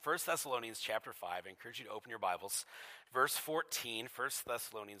1 Thessalonians chapter 5. I encourage you to open your Bibles. Verse 14, 1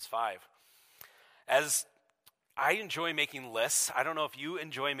 Thessalonians 5. As I enjoy making lists, I don't know if you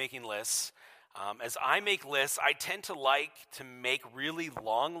enjoy making lists. As I make lists, I tend to like to make really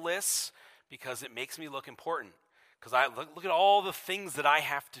long lists because it makes me look important. Because I look at all the things that I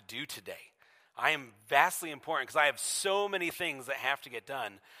have to do today. I am vastly important because I have so many things that have to get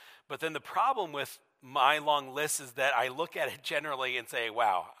done. But then the problem with my long list is that I look at it generally and say,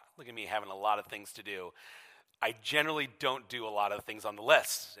 wow, look at me having a lot of things to do. I generally don't do a lot of things on the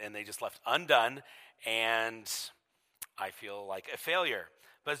list, and they just left undone, and I feel like a failure.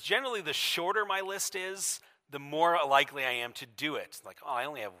 But generally, the shorter my list is, the more likely I am to do it. It's like, oh, I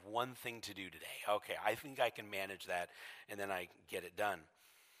only have one thing to do today. Okay, I think I can manage that, and then I get it done.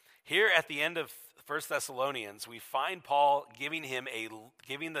 Here at the end of 1 Thessalonians, we find Paul giving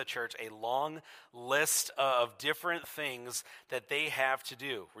the church a long list of different things that they have to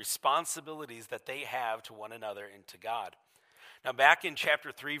do, responsibilities that they have to one another and to God. Now, back in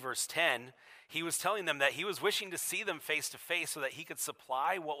chapter 3, verse 10, he was telling them that he was wishing to see them face to face so that he could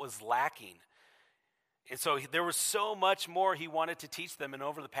supply what was lacking. And so there was so much more he wanted to teach them. And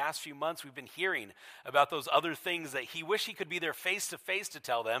over the past few months, we've been hearing about those other things that he wished he could be there face to face to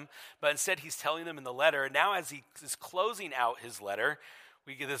tell them. But instead, he's telling them in the letter. And now as he is closing out his letter,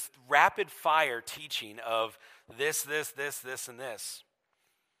 we get this rapid fire teaching of this, and this.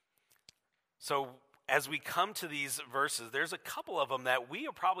 So as we come to these verses, there's a couple of them that we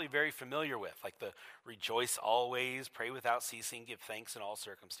are probably very familiar with, like the rejoice always, pray without ceasing, give thanks in all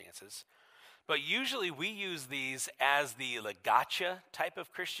circumstances. But usually we use these as the gotcha type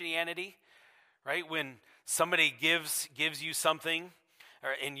of Christianity, right? When somebody gives you something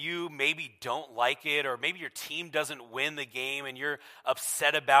and you maybe don't like it, or maybe your team doesn't win the game and you're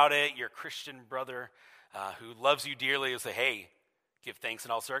upset about it, your Christian brother who loves you dearly will say, hey, give thanks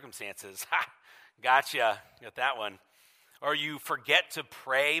in all circumstances. Ha! Gotcha. Got that one. Or you forget to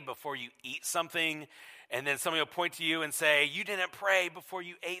pray before you eat something, and then somebody will point to you and say, you didn't pray before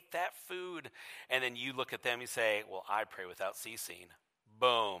you ate that food. And then you look at them and you say, well, I pray without ceasing.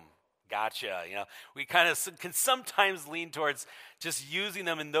 Boom. Gotcha. We kind of can sometimes lean towards just using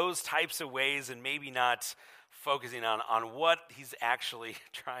them in those types of ways and maybe not focusing on what he's actually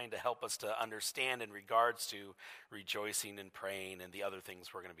trying to help us to understand in regards to rejoicing and praying and the other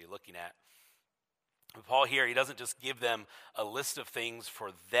things we're going to be looking at. But Paul here, he doesn't just give them a list of things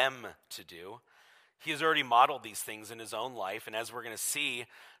for them to do. He has already modeled these things in his own life, and as we're going to see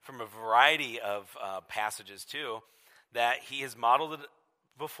from a variety of passages too, that he has modeled it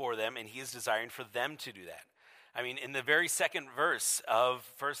before them, and he is desiring for them to do that. I mean, in the very second verse of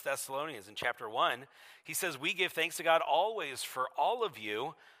 1 Thessalonians in chapter 1, he says, we give thanks to God always for all of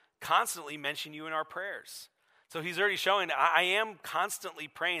you, constantly mention you in our prayers. So he's already showing, I am constantly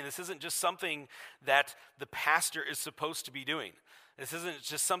praying. This isn't just something that the pastor is supposed to be doing. This isn't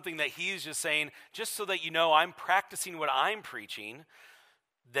just something that he's just saying, just so that you know I'm practicing what I'm preaching.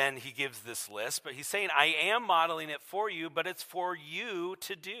 Then he gives this list. But he's saying, I am modeling it for you, but it's for you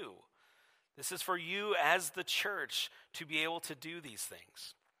to do. This is for you as the church to be able to do these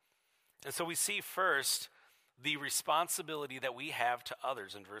things. And so we see first the responsibility that we have to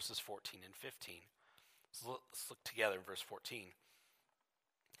others in verses 14 and 15. So let's look together in verse 14.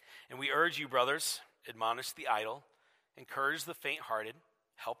 And we urge you, brothers, admonish the idle, encourage the faint-hearted,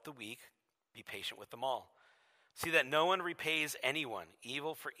 help the weak, be patient with them all. See that no one repays anyone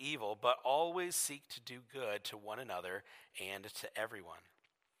evil for evil, but always seek to do good to one another and to everyone.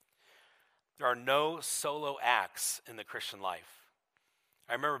 There are no solo acts in the Christian life.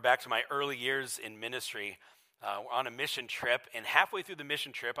 I remember back to my early years in ministry, on a mission trip, and halfway through the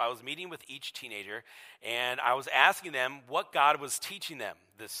mission trip, I was meeting with each teenager, and I was asking them what God was teaching them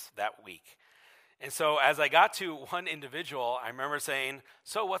that week. And so as I got to one individual, I remember saying,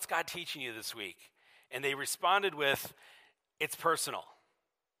 so what's God teaching you this week? And they responded with, it's personal.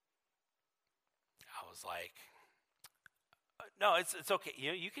 I was like, no, it's okay.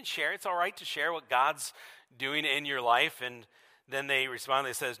 You can share. It's all right to share what God's doing in your life. And then they responded,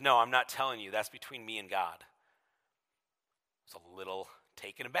 they says, no, I'm not telling you. That's between me and God. I was a little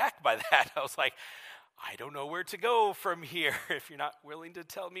taken aback by that. I was like, I don't know where to go from here if you're not willing to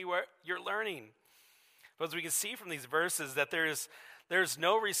tell me what you're learning. But as we can see from these verses that there's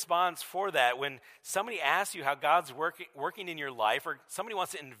no response for that. When somebody asks you how God's working in your life, or somebody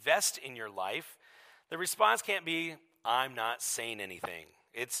wants to invest in your life, the response can't be, I'm not saying anything.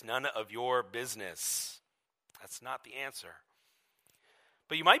 It's none of your business. That's not the answer.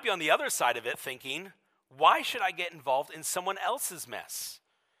 But you might be on the other side of it thinking, why should I get involved in someone else's mess?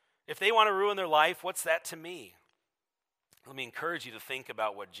 If they want to ruin their life, what's that to me? Let me encourage you to think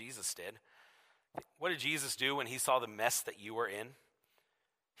about what Jesus did. What did Jesus do when he saw the mess that you were in?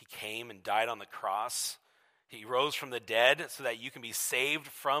 He came and died on the cross. He rose from the dead so that you can be saved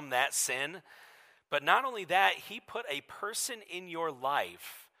from that sin. But not only that, he put a person in your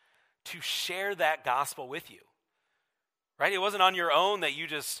life to share that gospel with you. Right? It wasn't on your own that you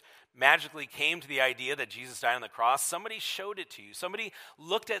just magically came to the idea that Jesus died on the cross. Somebody showed it to you. Somebody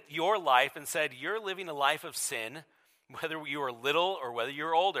looked at your life and said, you're living a life of sin. Whether you are little or whether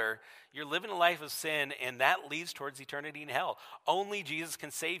you're older, you're living a life of sin, and that leads towards eternity in hell. Only Jesus can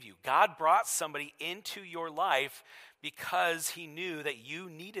save you. God brought somebody into your life because he knew that you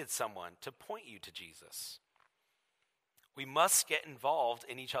needed someone to point you to Jesus. We must get involved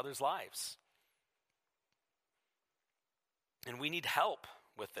in each other's lives. And we need help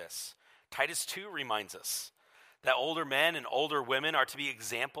with this. Titus 2 reminds us that older men and older women are to be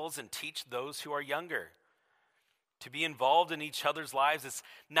examples and teach those who are younger. To be involved in each other's lives, it's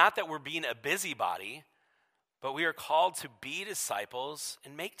not that we're being a busybody, but we are called to be disciples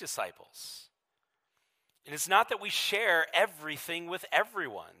and make disciples. And it's not that we share everything with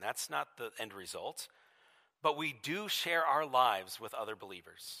everyone. That's not the end result. But we do share our lives with other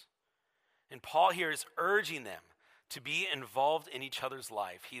believers. And Paul here is urging them to be involved in each other's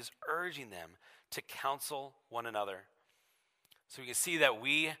life. He's urging them to counsel one another. So we can see that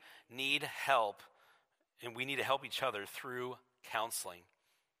we need help, and we need to help each other through counseling.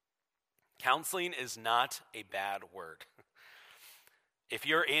 Counseling is not a bad word. If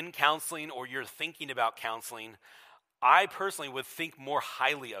you're in counseling or you're thinking about counseling, I personally would think more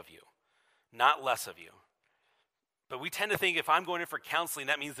highly of you, not less of you. But we tend to think if I'm going in for counseling,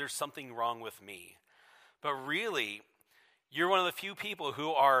 that means there's something wrong with me. But really, you're one of the few people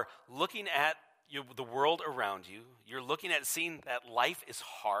who are looking at the world around you. You're looking at seeing that life is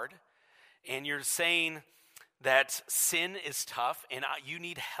hard, and you're saying that sin is tough, and you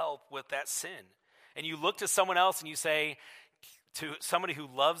need help with that sin. And you look to someone else and you say, to somebody who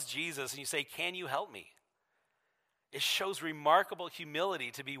loves Jesus, and you say, can you help me? It shows remarkable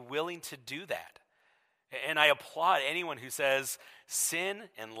humility to be willing to do that. And I applaud anyone who says, sin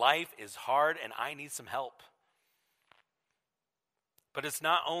and life is hard and I need some help. But it's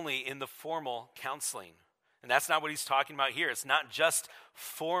not only in the formal counseling. And that's not what he's talking about here. It's not just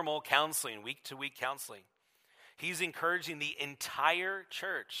formal counseling, week-to-week counseling. He's encouraging the entire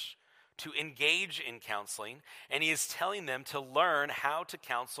church to engage in counseling, and he is telling them to learn how to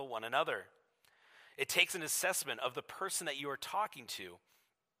counsel one another. It takes an assessment of the person that you are talking to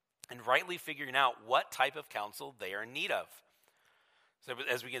and rightly figuring out what type of counsel they are in need of. So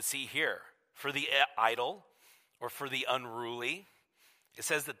as we can see here, for the idle or for the unruly, it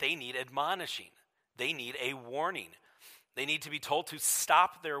says that they need admonishing. They need a warning. They need to be told to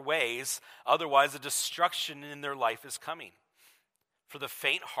stop their ways, otherwise a destruction in their life is coming. For the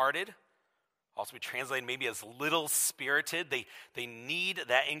faint-hearted, also be translated maybe as little-spirited, they need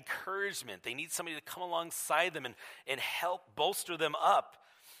that encouragement. They need somebody to come alongside them and help bolster them up.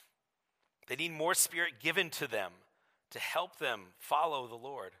 They need more spirit given to them to help them follow the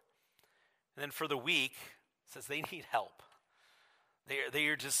Lord. And then for the weak, it says they need help. They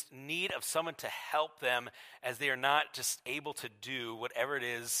are just need of someone to help them as they are not just able to do whatever it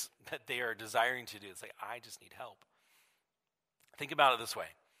is that they are desiring to do. It's like, I just need help. Think about it this way.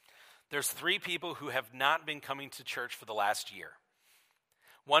 There's 3 people who have not been coming to church for the last year.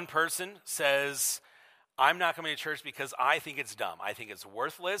 One person says, I'm not coming to church because I think it's dumb. I think it's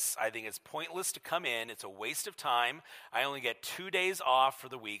worthless. I think it's pointless to come in. It's a waste of time. I only get 2 days off for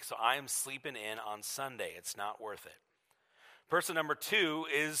the week, so I am sleeping in on Sunday. It's not worth it. Person number 2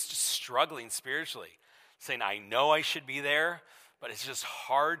 is just struggling spiritually, saying, I know I should be there, but it's just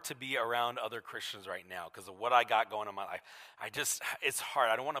hard to be around other Christians right now because of what I got going on in my life. It's hard.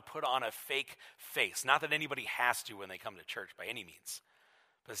 I don't want to put on a fake face. Not that anybody has to when they come to church by any means,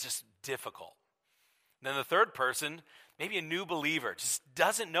 but it's just difficult. Then the third person, maybe a new believer, just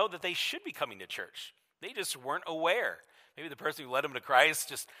doesn't know that they should be coming to church. They just weren't aware. Maybe the person who led them to Christ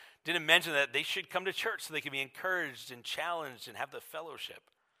just didn't mention that they should come to church so they can be encouraged and challenged and have the fellowship.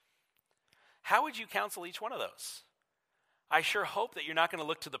 How would you counsel each one of those? I sure hope that you're not going to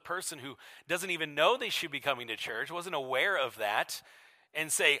look to the person who doesn't even know they should be coming to church, wasn't aware of that,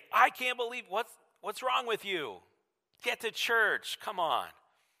 and say, I can't believe what's wrong with you? Get to church, come on.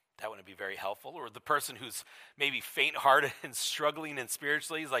 That wouldn't be very helpful. Or the person who's maybe faint-hearted and struggling and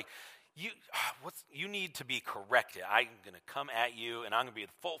spiritually is like, you need to be corrected. I'm going to come at you, and I'm going to be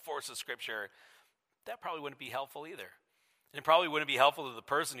the full force of Scripture. That probably wouldn't be helpful either. And it probably wouldn't be helpful to the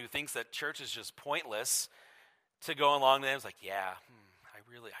person who thinks that church is just pointless to go along there. It's like, yeah, I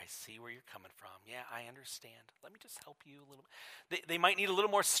I see where you're coming from. Yeah, I understand. Let me just help you a little bit. They might need a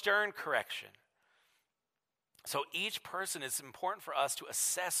little more stern correction. So each person, is important for us to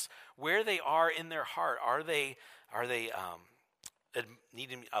assess where they are in their heart. Are they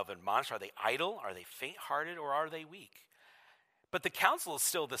needing of admonition? Are they idle? Are they faint-hearted? Or are they weak? But the counsel is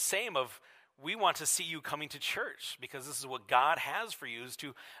still the same of, we want to see you coming to church, because this is what God has for you, is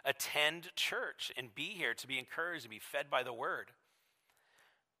to attend church and be here, to be encouraged, to be fed by the word.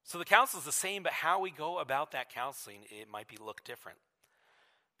 So the counsel is the same, but how we go about that counseling, it might be look different.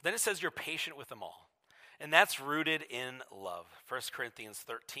 Then it says you're patient with them all. And that's rooted in love. 1 Corinthians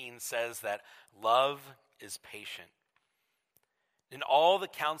 13 says that love is patient. In all the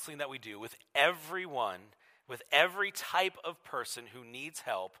counseling that we do with everyone, with every type of person who needs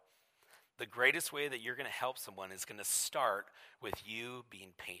help, the greatest way that you're going to help someone is going to start with you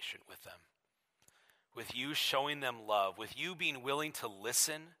being patient with them, with you showing them love, with you being willing to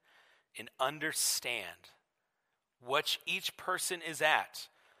listen and understand what each person is at.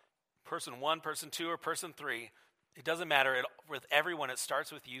 Person 1, person 2, or person 3, it doesn't matter. With everyone, it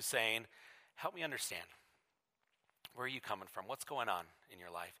starts with you saying, help me understand. Where are you coming from? What's going on in your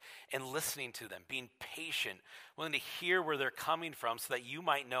life? And listening to them, being patient, willing to hear where they're coming from so that you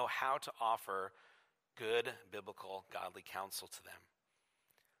might know how to offer good, biblical, godly counsel to them.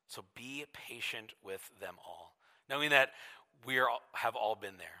 So be patient with them all, knowing that have all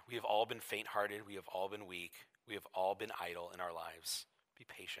been there. We have all been faint-hearted. We have all been weak. We have all been idle in our lives. Be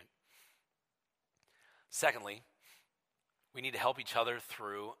patient. Secondly, we need to help each other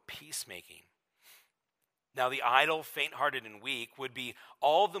through peacemaking. Now, the idle, faint-hearted, and weak would be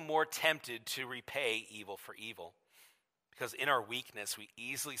all the more tempted to repay evil for evil, because in our weakness, we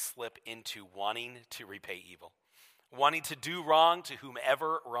easily slip into wanting to repay evil, wanting to do wrong to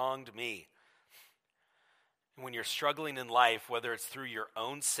whomever wronged me. And when you're struggling in life, whether it's through your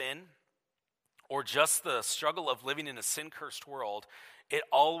own sin or just the struggle of living in a sin-cursed world, it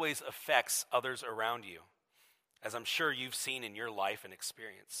always affects others around you, as I'm sure you've seen in your life and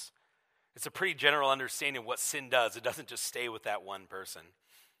experience. It's a pretty general understanding of what sin does. It doesn't just stay with that one person.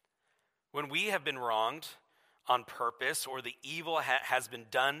 When we have been wronged on purpose, or the evil has been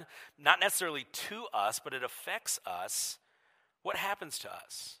done, not necessarily to us, but it affects us, what happens to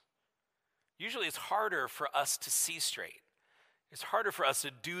us? Usually it's harder for us to see straight. It's harder for us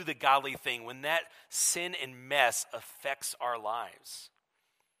to do the godly thing when that sin and mess affects our lives.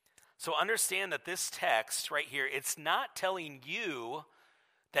 So understand that this text right here, it's not telling you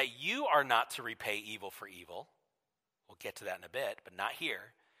that you are not to repay evil for evil. We'll get to that in a bit, but not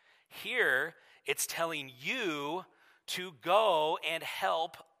here. Here, it's telling you to go and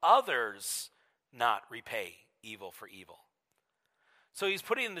help others not repay evil for evil. So he's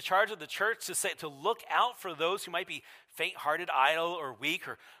putting in the charge of the church to look out for those who might be faint-hearted, idle, or weak,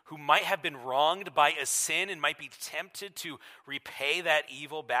 or who might have been wronged by a sin and might be tempted to repay that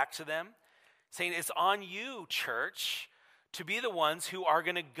evil back to them. Saying it's on you, church, to be the ones who are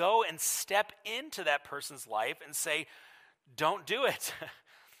going to go and step into that person's life and say, don't do it.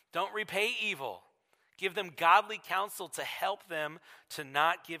 Don't repay evil. Give them godly counsel to help them to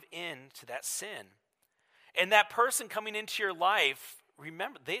not give in to that sin. And that person coming into your life,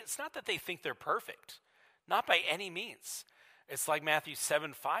 remember, it's not that they think they're perfect. Not by any means. It's like Matthew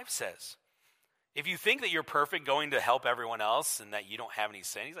 7:5 says. If you think that you're perfect going to help everyone else and that you don't have any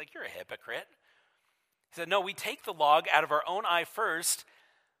sin, he's like, you're a hypocrite. He said, no, we take the log out of our own eye first.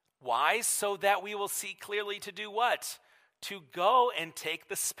 Why? So that we will see clearly to do what? To go and take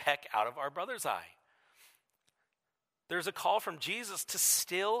the speck out of our brother's eye. There's a call from Jesus to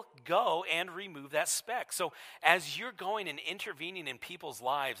still go and remove that speck. So as you're going and intervening in people's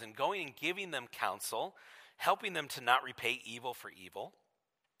lives and going and giving them counsel, helping them to not repay evil for evil,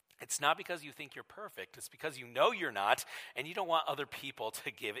 it's not because you think you're perfect. It's because you know you're not, and you don't want other people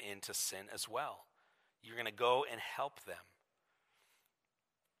to give in to sin as well. You're going to go and help them.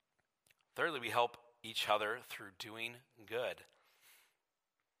 Thirdly, we help each other through doing good.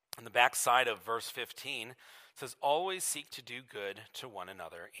 On the back side of verse 15, it says, always seek to do good to one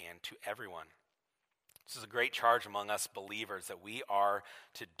another and to everyone. This is a great charge among us believers, that we are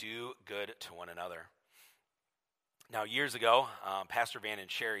to do good to one another. Now, years ago, Pastor Van and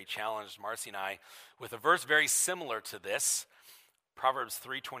Sherry challenged Marcy and I with a verse very similar to this. Proverbs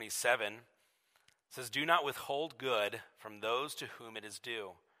 3:27 says, do not withhold good from those to whom it is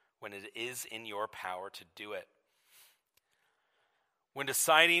due, when it is in your power to do it. When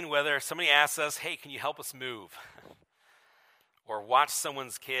deciding whether somebody asks us, hey, can you help us move? Or watch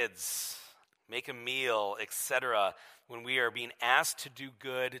someone's kids, make a meal, etc. When we are being asked to do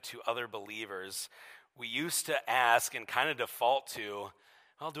good to other believers, we used to ask and kind of default to,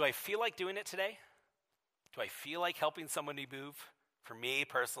 Well, do I feel like doing it today? Do I feel like helping somebody move? For me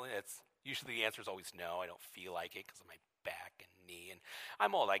personally, it's usually the answer is always no. I don't feel like it because of my back and knee, and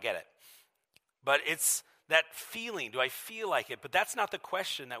I'm old, I get it. But it's that feeling, do I feel like it? But that's not the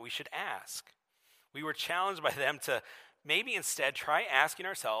question that we should ask. We were challenged by them to maybe instead try asking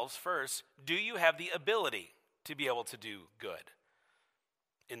ourselves first, do you have the ability to be able to do good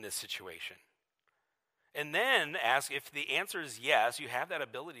in this situation? And then ask, if the answer is yes, you have that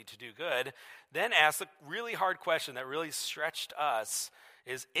ability to do good, then ask the really hard question that really stretched us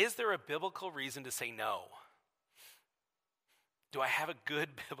is there a biblical reason to say no? Do I have a good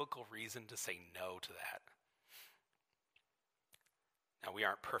biblical reason to say no to that? Now, we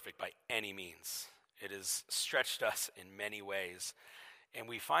aren't perfect by any means. It has stretched us in many ways. And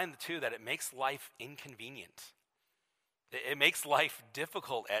we find, too, that it makes life inconvenient. It makes life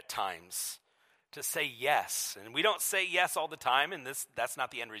difficult at times to say yes. And we don't say yes all the time, and that's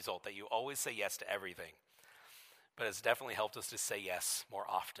not the end result, that you always say yes to everything. But it's definitely helped us to say yes more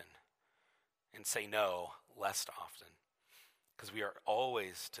often and say no less often, because we are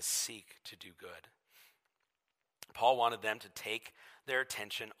always to seek to do good. Paul wanted them to take their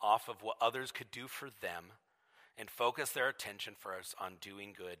attention off of what others could do for them and focus their attention first on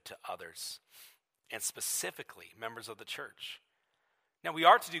doing good to others, and specifically members of the church. Now, we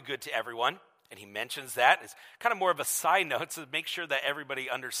are to do good to everyone, and he mentions that. It's kind of more of a side note to make sure that everybody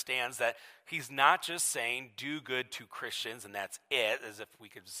understands that he's not just saying do good to Christians and that's it, as if we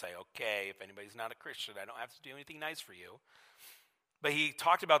could just say, okay, if anybody's not a Christian, I don't have to do anything nice for you. But he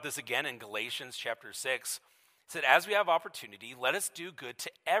talked about this again in Galatians chapter 6. He said, as we have opportunity, let us do good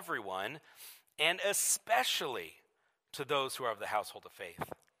to everyone, and especially to those who are of the household of faith.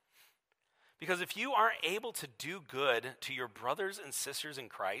 Because if you aren't able to do good to your brothers and sisters in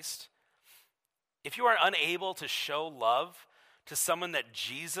Christ, if you are unable to show love to someone that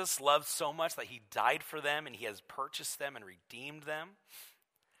Jesus loved so much that he died for them and he has purchased them and redeemed them,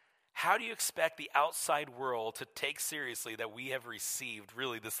 how do you expect the outside world to take seriously that we have received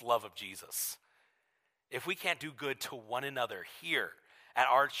really this love of Jesus? If we can't do good to one another here at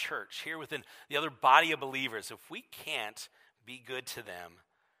our church, here within the other body of believers, if we can't be good to them,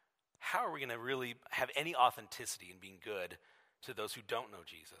 how are we going to really have any authenticity in being good to those who don't know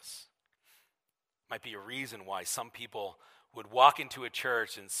Jesus? Might be a reason why some people would walk into a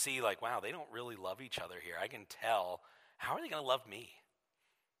church and see like, wow, they don't really love each other here. I can tell. How are they going to love me?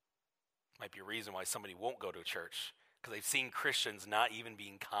 Might be a reason why somebody won't go to a church, because they've seen Christians not even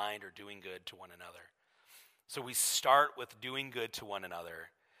being kind or doing good to one another. So we start with doing good to one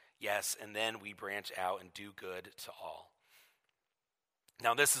another, yes, and then we branch out and do good to all.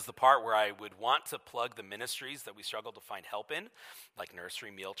 Now, this is the part where I would want to plug the ministries that we struggle to find help in, like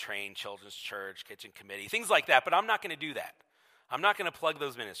Nursery, Meal Train, Children's Church, Kitchen Committee, things like that, but I'm not going to do that. I'm not going to plug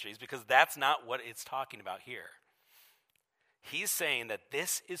those ministries because that's not what it's talking about here. He's saying that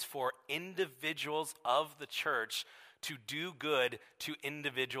this is for individuals of the church to do good to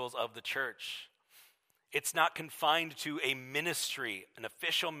individuals of the church. It's not confined to a ministry, an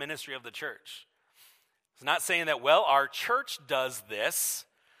official ministry of the church. It's not saying that, well, our church does this,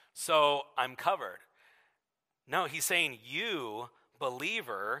 so I'm covered. No, he's saying you,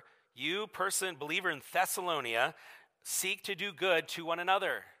 believer, you person, believer in Thessalonica, seek to do good to one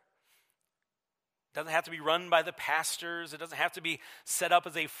another. It doesn't have to be run by the pastors. It doesn't have to be set up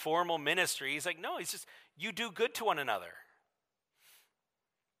as a formal ministry. He's like, no, he's just, you do good to one another.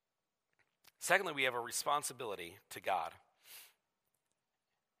 Secondly, we have a responsibility to God.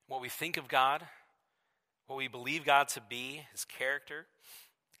 What we think of God, what we believe God to be, his character.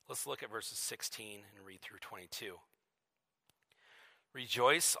 Let's look at verses 16 and read through 22.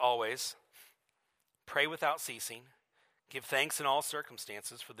 Rejoice always, pray without ceasing, give thanks in all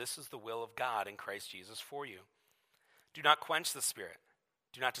circumstances, for this is the will of God in Christ Jesus for you. Do not quench the spirit,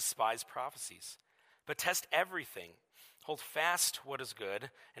 do not despise prophecies, but test everything. Hold fast what is good,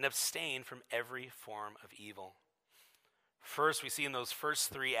 and abstain from every form of evil. First, we see in those first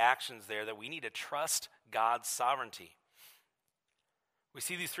three actions there that we need to trust God's sovereignty. We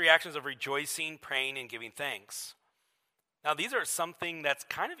see these three actions of rejoicing, praying, and giving thanks. Now, these are something that's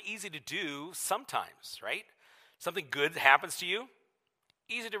kind of easy to do sometimes, right? Something good happens to you,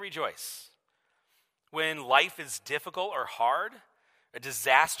 easy to rejoice. When life is difficult or hard, a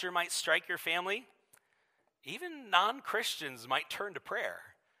disaster might strike your family, even non-Christians might turn to prayer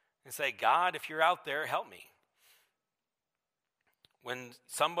and say, God, if you're out there, help me. When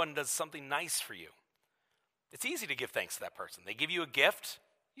someone does something nice for you, it's easy to give thanks to that person. They give you a gift,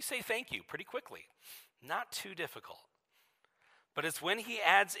 you say thank you pretty quickly. Not too difficult. But it's when he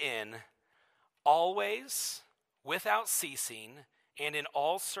adds in always, without ceasing, And in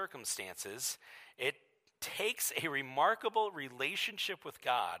all circumstances, it takes a remarkable relationship with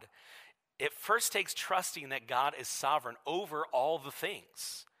God. It first takes trusting that God is sovereign over all the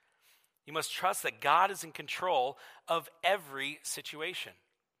things. You must trust that God is in control of every situation.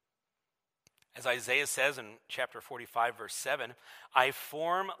 As Isaiah says in chapter 45, verse 7, I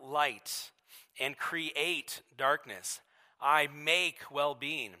form light and create darkness. I make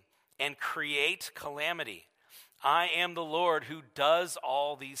well-being and create calamity. I am the Lord who does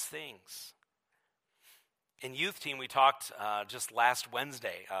all these things. In youth team, we talked just last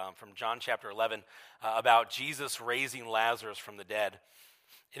Wednesday from John chapter 11 about Jesus raising Lazarus from the dead.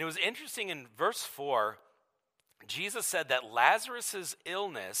 And it was interesting in verse 4, Jesus said that Lazarus'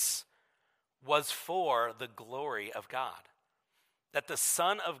 illness was for the glory of God, that the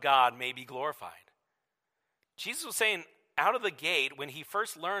Son of God may be glorified. Jesus was saying out of the gate, when he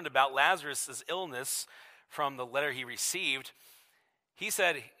first learned about Lazarus' illness from the letter he received, he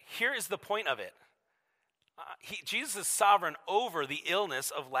said, here is the point of it. Jesus is sovereign over the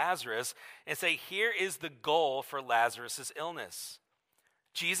illness of Lazarus, and say, here is the goal for Lazarus' illness.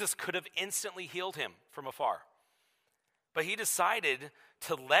 Jesus could have instantly healed him from afar, but he decided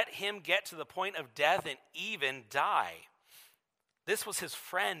to let him get to the point of death and even die. This was his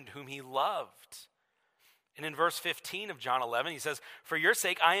friend whom he loved. And in verse 15 of John 11, he says, for your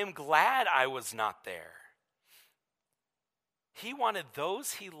sake, I am glad I was not there. He wanted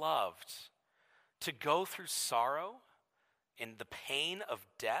those he loved to go through sorrow and the pain of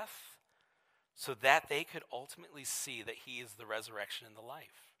death so that they could ultimately see that he is the resurrection and the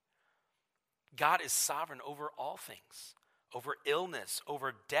life. God is sovereign over all things, over illness,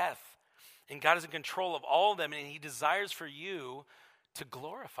 over death. And God is in control of all of them, and he desires for you to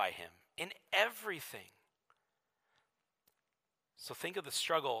glorify him in everything. So think of the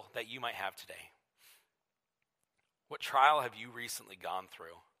struggle that you might have today. What trial have you recently gone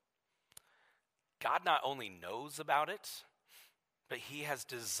through? God not only knows about it, but he has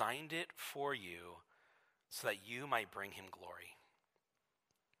designed it for you so that you might bring him glory.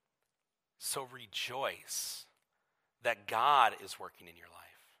 So rejoice that God is working in your life.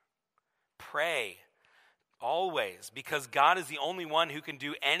 Pray always, because God is the only one who can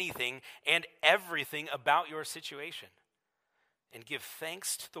do anything and everything about your situation. And give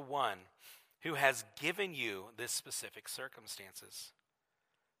thanks to the one who has given you this specific circumstances.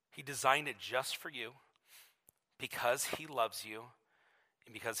 He designed it just for you because he loves you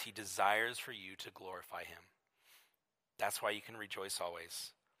and because he desires for you to glorify him. That's why you can rejoice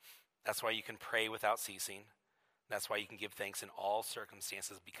always. That's why you can pray without ceasing. That's why you can give thanks in all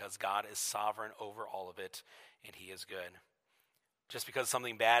circumstances, because God is sovereign over all of it and he is good. Just because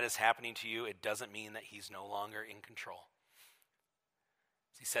something bad is happening to you, it doesn't mean that he's no longer in control.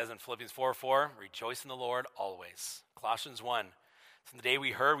 As he says in Philippians 4:4, rejoice in the Lord always. Colossians 1, from the day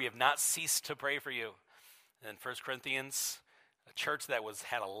we heard, we have not ceased to pray for you. And then 1 Corinthians, a church that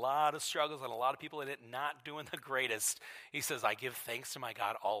had a lot of struggles and a lot of people in it not doing the greatest, he says, I give thanks to my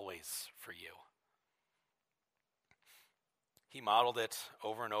God always for you. He modeled it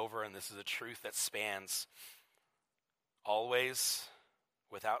over and over, and this is a truth that spans always,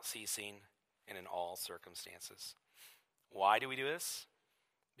 without ceasing, and in all circumstances. Why do we do this?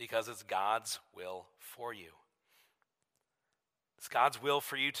 Because it's God's will for you. It's God's will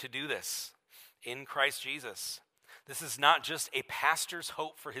for you to do this in Christ Jesus. This is not just a pastor's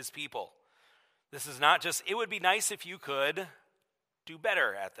hope for his people. This is not just, it would be nice if you could do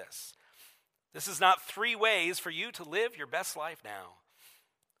better at this. This is not 3 ways for you to live your best life now.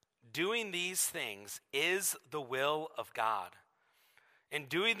 Doing these things is the will of God. And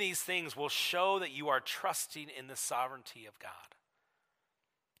doing these things will show that you are trusting in the sovereignty of God.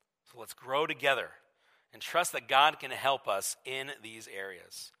 So let's grow together and trust that God can help us in these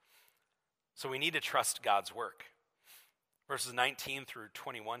areas. So we need to trust God's work. Verses 19 through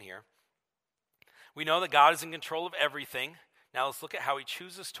 21 here. We know that God is in control of everything. Now let's look at how he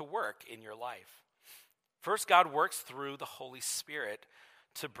chooses to work in your life. First, God works through the Holy Spirit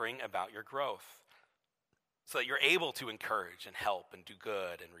to bring about your growth, so that you're able to encourage and help and do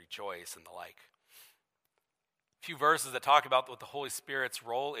good and rejoice and the like. A few verses that talk about what the Holy Spirit's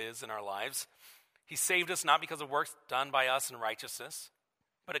role is in our lives. He saved us not because of works done by us in righteousness,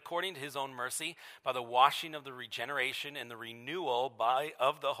 but according to his own mercy, by the washing of the regeneration and the renewal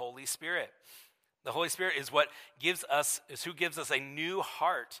of the Holy Spirit. The Holy Spirit is who gives us a new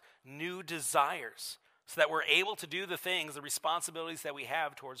heart, new desires, so that we're able to do the responsibilities that we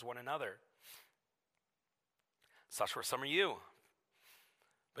have towards one another. Such were some of you,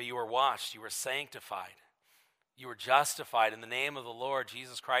 but you were washed, you were sanctified, You were justified in the name of the Lord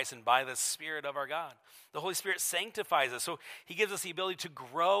Jesus Christ and by the Spirit of our God. The Holy Spirit sanctifies us, so he gives us the ability to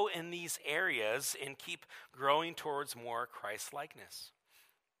grow in these areas and keep growing towards more Christ-likeness.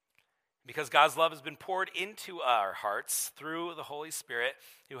 Because God's love has been poured into our hearts through the Holy Spirit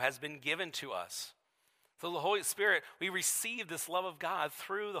who has been given to us. So the Holy Spirit, we receive this love of God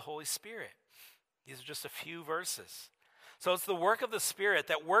through the Holy Spirit. These are just a few verses. So it's the work of the Spirit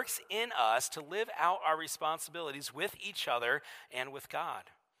that works in us to live out our responsibilities with each other and with God.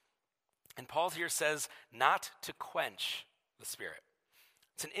 And Paul here says not to quench the Spirit.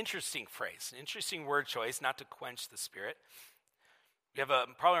 It's an interesting phrase, an interesting word choice, not to quench the Spirit. We have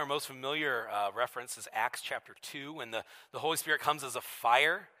probably our most familiar reference is Acts chapter 2, when the Holy Spirit comes as a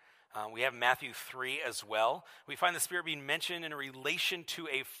fire. We have Matthew 3 as well. We find the Spirit being mentioned in relation to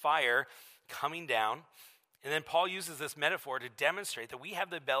a fire coming down. And then Paul uses this metaphor to demonstrate that we have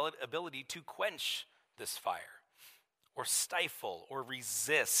the ability to quench this fire or stifle or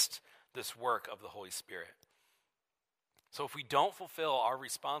resist this work of the Holy Spirit. So if we don't fulfill our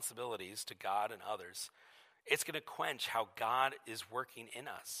responsibilities to God and others, it's going to quench how God is working in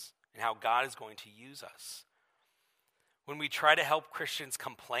us and how God is going to use us. When we try to help Christians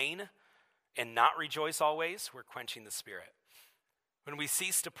complain and not rejoice always, we're quenching the Spirit. When we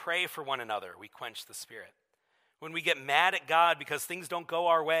cease to pray for one another, we quench the Spirit. When we get mad at God because things don't go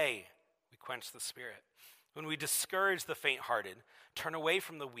our way, we quench the Spirit. When we discourage the faint-hearted, turn away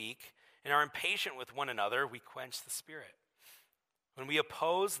from the weak, and are impatient with one another, we quench the Spirit. When we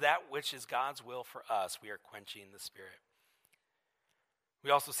oppose that which is God's will for us, we are quenching the Spirit.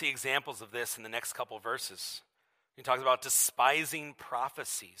 We also see examples of this in the next couple of verses. He talks about despising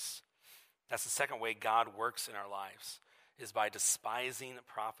prophecies. That's the second way God works in our lives, is by despising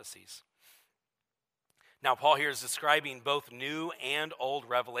prophecies. Now, Paul here is describing both new and old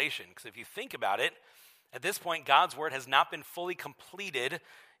revelation, because if you think about it, at this point, God's word has not been fully completed,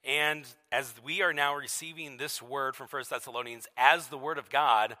 and as we are now receiving this word from 1 Thessalonians as the word of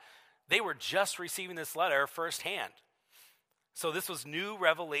God, they were just receiving this letter firsthand. So this was new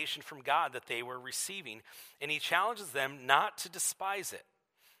revelation from God that they were receiving, and he challenges them not to despise it,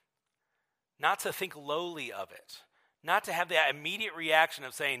 not to think lowly of it, not to have that immediate reaction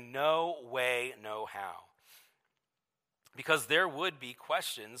of saying, no way, no how. Because there would be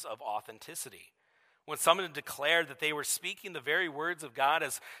questions of authenticity. When someone declared that they were speaking the very words of God,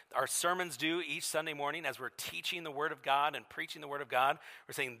 as our sermons do each Sunday morning, as we're teaching the word of God and preaching the word of God,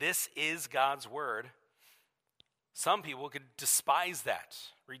 we're saying this is God's word. Some people could despise that,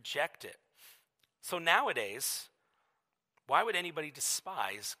 reject it. So nowadays, why would anybody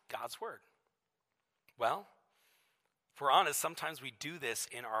despise God's word? Well, if we're honest, sometimes we do this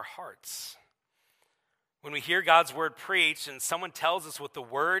in our hearts. When we hear God's word preached and someone tells us what the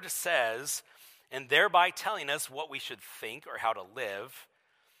word says, and thereby telling us what we should think or how to live,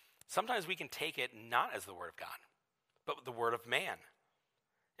 sometimes we can take it not as the word of God, but the word of man.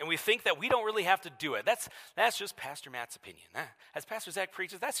 And we think that we don't really have to do it. That's just Pastor Matt's opinion. As Pastor Zach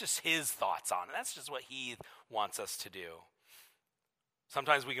preaches, that's just his thoughts on it. That's just what he wants us to do.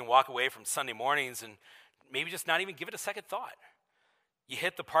 Sometimes we can walk away from Sunday mornings and maybe just not even give it a second thought. You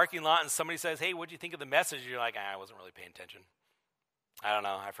hit the parking lot and somebody says, hey, what do you think of the message? You're like, I wasn't really paying attention. I don't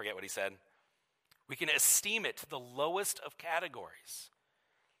know. I forget what he said. We can esteem it to the lowest of categories.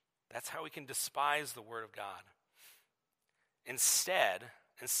 That's how we can despise the word of God. Instead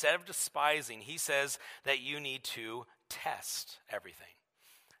of despising, he says that you need to test everything.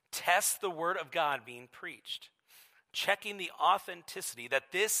 Test the word of God being preached. Checking the authenticity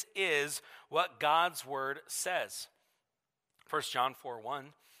that this is what God's word says. 1 John 4:1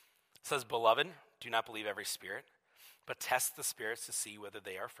 says, Beloved, do not believe every spirit, but test the spirits to see whether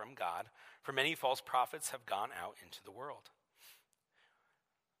they are from God, for many false prophets have gone out into the world.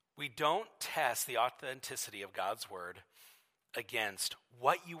 We don't test the authenticity of God's word against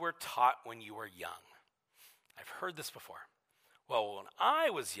what you were taught when you were young. I've heard this before. Well, when I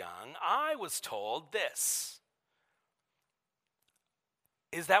was young, I was told this.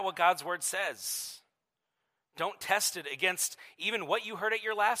 Is that what God's word says? Don't test it against even what you heard at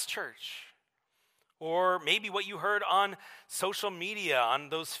your last church. Or maybe what you heard on social media, on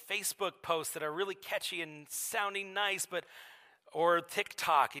those Facebook posts that are really catchy and sounding nice, or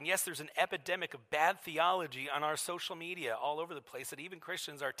TikTok. And yes, there's an epidemic of bad theology on our social media all over the place that even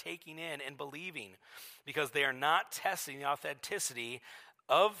Christians are taking in and believing because they are not testing the authenticity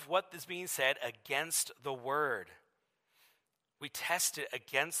of what is being said against the word. We test it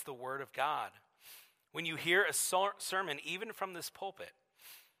against the word of God. When you hear a sermon, even from this pulpit,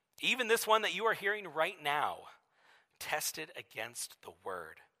 even this one that you are hearing right now, test it against the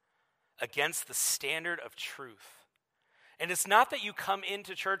word, against the standard of truth. And it's not that you come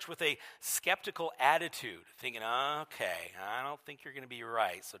into church with a skeptical attitude, thinking, okay, I don't think you're going to be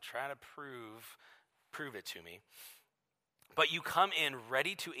right, so try to prove it to me. But you come in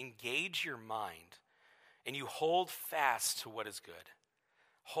ready to engage your mind, and you hold fast to what is good.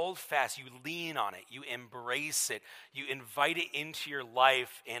 Hold fast, you lean on it, you embrace it, you invite it into your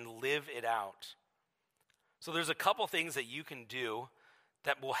life and live it out. So there's a couple things that you can do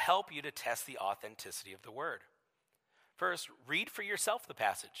that will help you to test the authenticity of the word. First, read for yourself the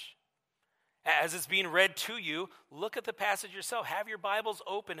passage. As it's being read to you, look at the passage yourself. Have your Bibles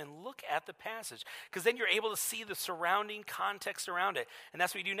open and look at the passage, because then you're able to see the surrounding context around it. And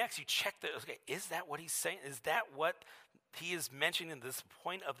that's what you do next. You check okay, is that what he's saying? Is that what he is mentioning in this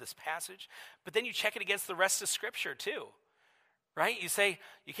point of this passage? But then you check it against the rest of Scripture too, right? You say,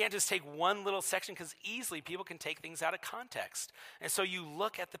 you can't just take one little section, because easily people can take things out of context. And so you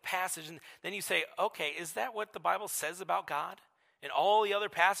look at the passage and then you say, okay, is that what the Bible says about God? And all the other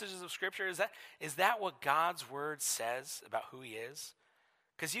passages of Scripture, is that what God's word says about who he is?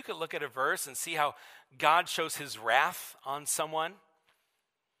 Because you could look at a verse and see how God shows his wrath on someone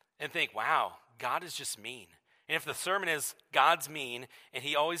and think, wow, God is just mean. And if the sermon is God's mean and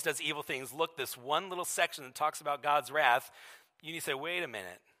he always does evil things, look, this one little section that talks about God's wrath, you need to say, wait a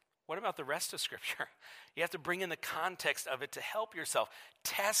minute, what about the rest of Scripture? You have to bring in the context of it to help yourself.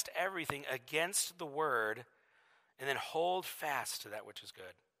 Test everything against the word, and then hold fast to that which is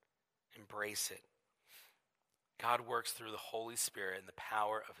good. Embrace it. God works through the Holy Spirit and the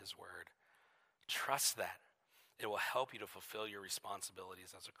power of his word. Trust that. It will help you to fulfill your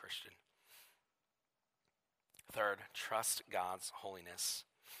responsibilities as a Christian. Third, trust God's holiness.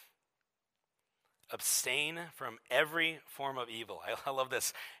 Abstain from every form of evil. I love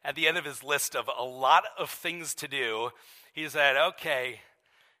this. At the end of his list of a lot of things to do, he said, okay,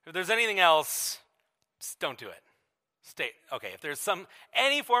 if there's anything else, just don't do it. Okay, if there's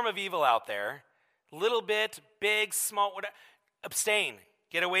any form of evil out there, little bit, big, small, whatever, abstain.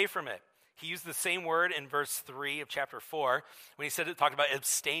 Get away from it. He used the same word in verse 3 of chapter 4 when he talked about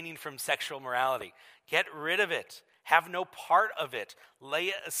abstaining from sexual morality. Get rid of it. Have no part of it. Lay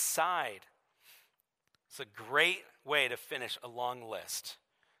it aside. It's a great way to finish a long list.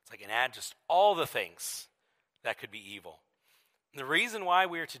 It's like an add just all the things that could be evil. And the reason why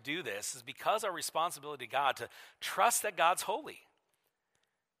we are to do this is because our responsibility to God to trust that God's holy.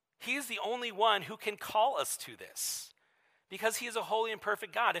 He's the only one who can call us to this, because he is a holy and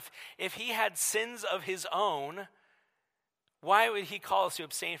perfect God. If he had sins of his own, why would he call us to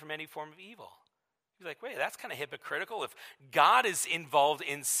abstain from any form of evil? He's like, wait, that's kind of hypocritical. If God is involved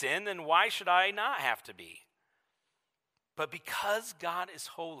in sin, then why should I not have to be? But because God is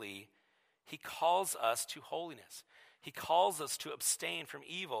holy, he calls us to holiness. He calls us to abstain from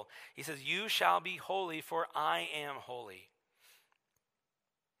evil. He says, you shall be holy, for I am holy.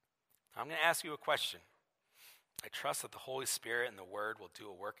 I'm going to ask you a question. I trust that the Holy Spirit and the Word will do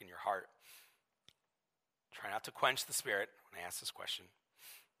a work in your heart. Try not to quench the Spirit when I ask this question.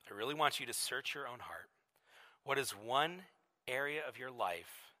 I really want you to search your own heart. What is one area of your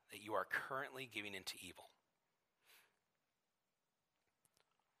life that you are currently giving into evil?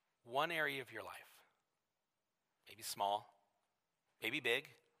 One area of your life. Maybe small, maybe big.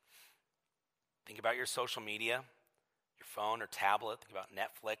 Think about your social media, your phone or tablet. Think about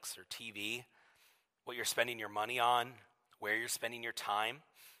Netflix or TV, what you're spending your money on, where you're spending your time,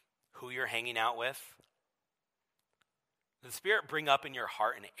 who you're hanging out with. Did the Spirit bring up in your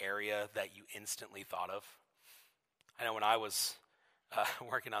heart an area that you instantly thought of? I know when I was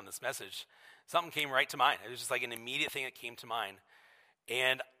working on this message, something came right to mind. It was just like an immediate thing that came to mind.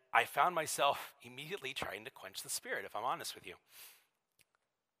 And I found myself immediately trying to quench the Spirit, if I'm honest with you.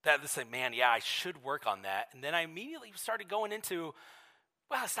 That this like, man, yeah, I should work on that. And then I immediately started going into,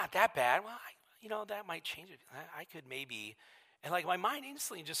 well, it's not that bad. Well, that might change it. I could maybe. And like my mind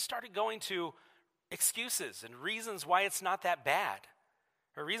instantly just started going to excuses and reasons why it's not that bad.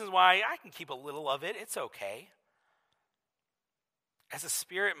 Or reasons why I can keep a little of it. It's okay. As the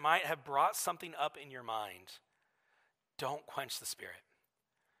Spirit might have brought something up in your mind, don't quench the Spirit.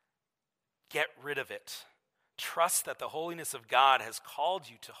 Get rid of it. Trust that the holiness of God has called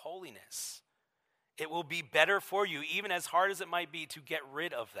you to holiness. It will be better for you, even as hard as it might be, to get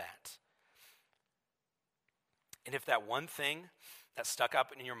rid of that. And if that one thing that stuck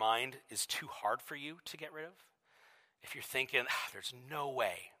up in your mind is too hard for you to get rid of, if you're thinking, there's no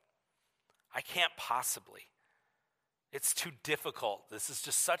way, I can't possibly, it's too difficult, this is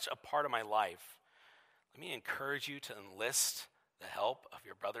just such a part of my life, let me encourage you to enlist the help of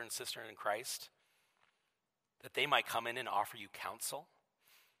your brother and sister in Christ, that they might come in and offer you counsel,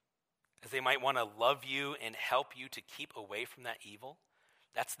 as they might want to love you and help you to keep away from that evil.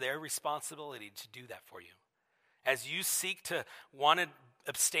 That's their responsibility to do that for you. As you seek to want to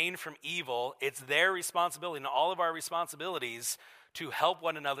abstain from evil, it's their responsibility and all of our responsibilities to help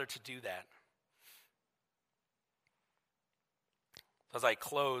one another to do that. As I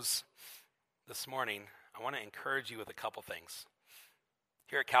close this morning, I want to encourage you with a couple things.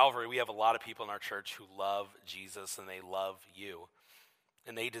 Here at Calvary, we have a lot of people in our church who love Jesus and they love you.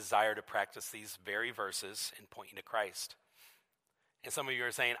 And they desire to practice these very verses and point you to Christ. And some of you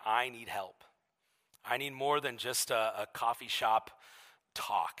are saying, I need help. I need more than just a coffee shop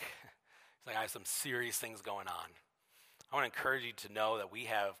talk. It's like I have some serious things going on. I want to encourage you to know that we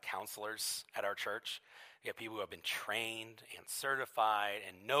have counselors at our church. We have people who have been trained and certified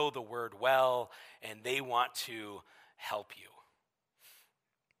and know the word well, and they want to help you.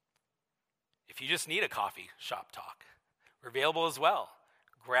 If you just need a coffee shop talk, we're available as well.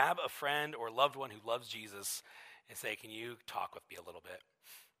 Grab a friend or loved one who loves Jesus and say, can you talk with me a little bit?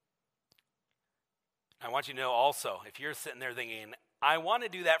 I want you to know also, if you're sitting there thinking, I want to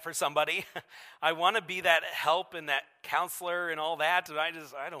do that for somebody, I want to be that help and that counselor and all that, and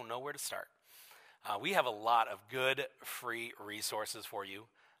I don't know where to start. We have a lot of good free resources for you.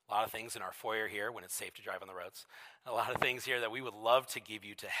 A lot of things in our foyer here when it's safe to drive on the roads. A lot of things here that we would love to give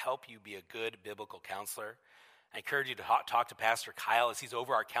you to help you be a good biblical counselor. I encourage you to talk to Pastor Kyle as he's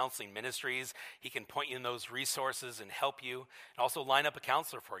over our counseling ministries. He can point you in those resources and help you, and also line up a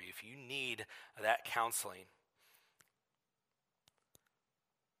counselor for you if you need that counseling.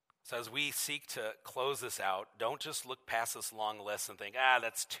 So as we seek to close this out, don't just look past this long list and think,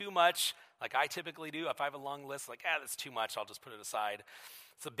 that's too much, like I typically do. If I have a long list, that's too much, I'll just put it aside.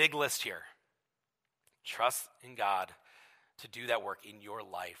 It's a big list here. Trust in God to do that work in your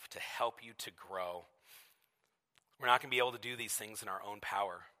life, to help you to grow. We're not going to be able to do these things in our own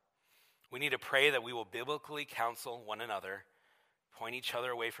power. We need to pray that we will biblically counsel one another, point each other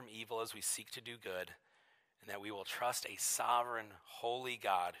away from evil as we seek to do good, and that we will trust a sovereign, holy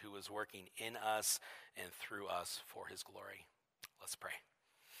God who is working in us and through us for his glory. Let's pray.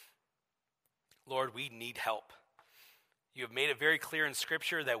 Lord, we need help. You have made it very clear in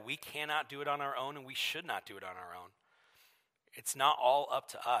Scripture that we cannot do it on our own, and we should not do it on our own. It's not all up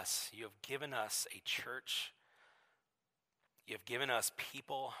to us. You have given us a church. You have given us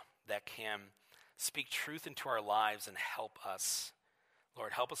people that can speak truth into our lives and help us.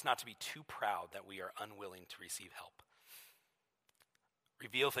 Lord, help us not to be too proud that we are unwilling to receive help.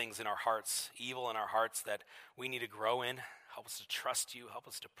 Reveal things in our hearts, evil in our hearts that we need to grow in. Help us to trust you. Help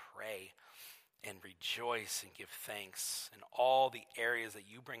us to pray and rejoice and give thanks in all the areas that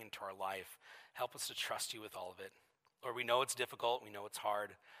you bring into our life. Help us to trust you with all of it. Lord, we know it's difficult. We know it's hard.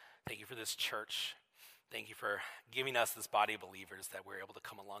 Thank you for this church. Thank you for giving us this body of believers that we're able to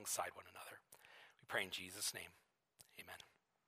come alongside one another. We pray in Jesus' name. Amen.